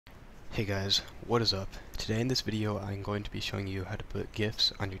Hey guys, what is up? Today in this video I'm going to be showing you how to put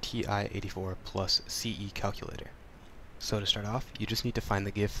GIFs on your TI-84 Plus CE calculator. So to start off, you just need to find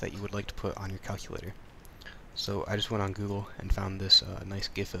the GIF that you would like to put on your calculator. So I just went on Google and found this nice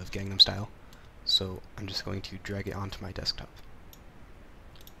GIF of Gangnam Style. So I'm just going to drag it onto my desktop.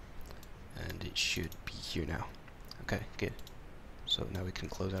 And it should be here now. Okay, good. So now we can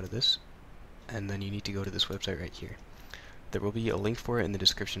close out of this. And then you need to go to this website right here. There will be a link for it in the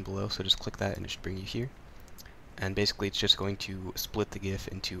description below, so just click that and it should bring you here. And basically it's just going to split the GIF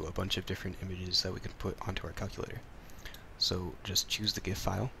into a bunch of different images that we can put onto our calculator. So just choose the GIF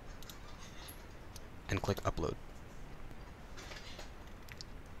file and click upload.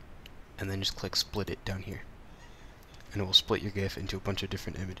 And then just click split it down here. And it will split your GIF into a bunch of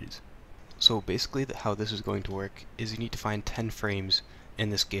different images. So basically how this is going to work is you need to find 10 frames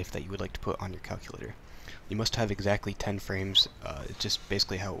in this GIF that you would like to put on your calculator. You must have exactly 10 frames, it's just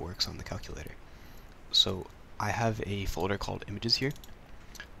basically how it works on the calculator. So I have a folder called images here,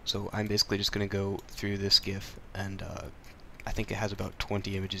 so I'm basically just going to go through this GIF, and I think it has about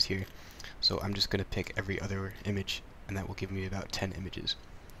 20 images here, so I'm just going to pick every other image, and that will give me about 10 images.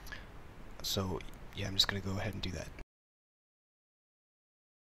 So yeah, I'm just going to go ahead and do that.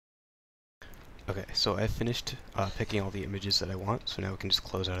 Okay, so I've finished picking all the images that I want, so now we can just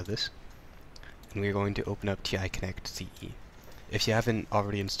close out of this. And we're going to open up TI Connect CE. If you haven't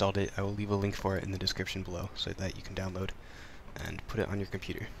already installed it, I will leave a link for it in the description below so that you can download and put it on your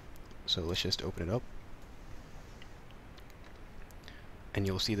computer. So let's just open it up. And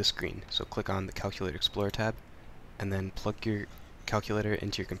you'll see the screen. So click on the Calculator Explorer tab and then plug your calculator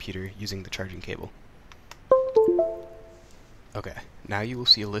into your computer using the charging cable. Okay, now you will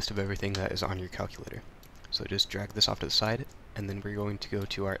see a list of everything that is on your calculator. So just drag this off to the side, and then we're going to go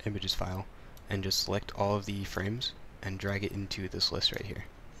to our images file and just select all of the frames and drag it into this list right here.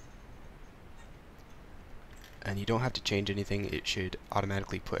 And you don't have to change anything, it should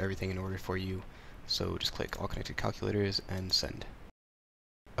automatically put everything in order for you. So just click all connected calculators and send.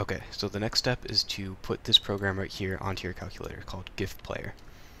 Okay, so the next step is to put this program right here onto your calculator called GIF Player.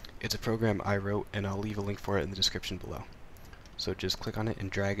 It's a program I wrote, and I'll leave a link for it in the description below. So just click on it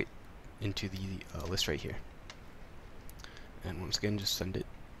and drag it into the list right here. And once again, just send it.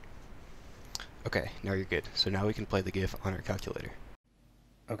 Okay, now you're good. So now we can play the GIF on our calculator.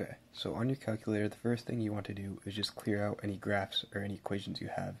 Okay, so on your calculator, the first thing you want to do is just clear out any graphs or any equations you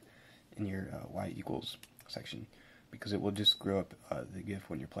have in your y equals section, because it will just screw up the GIF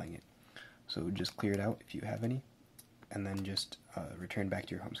when you're playing it. So just clear it out if you have any, and then just return back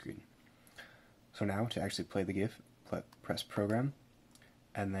to your home screen. So now to actually play the GIF, press Program,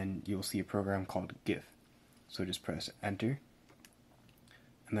 and then you'll see a program called GIF. So just press Enter,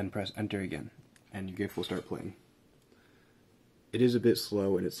 and then press Enter again, and your GIF will start playing. It is a bit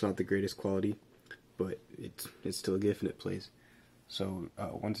slow and it's not the greatest quality, but it's still a GIF and it plays. So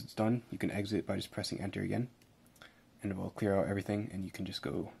once it's done, you can exit by just pressing Enter again, and it will clear out everything and you can just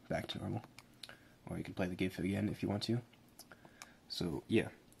go back to normal. Or you can play the GIF again if you want to. So yeah,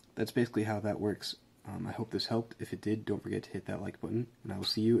 that's basically how that works. I hope this helped. If it did, don't forget to hit that like button, and I will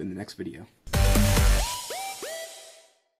see you in the next video.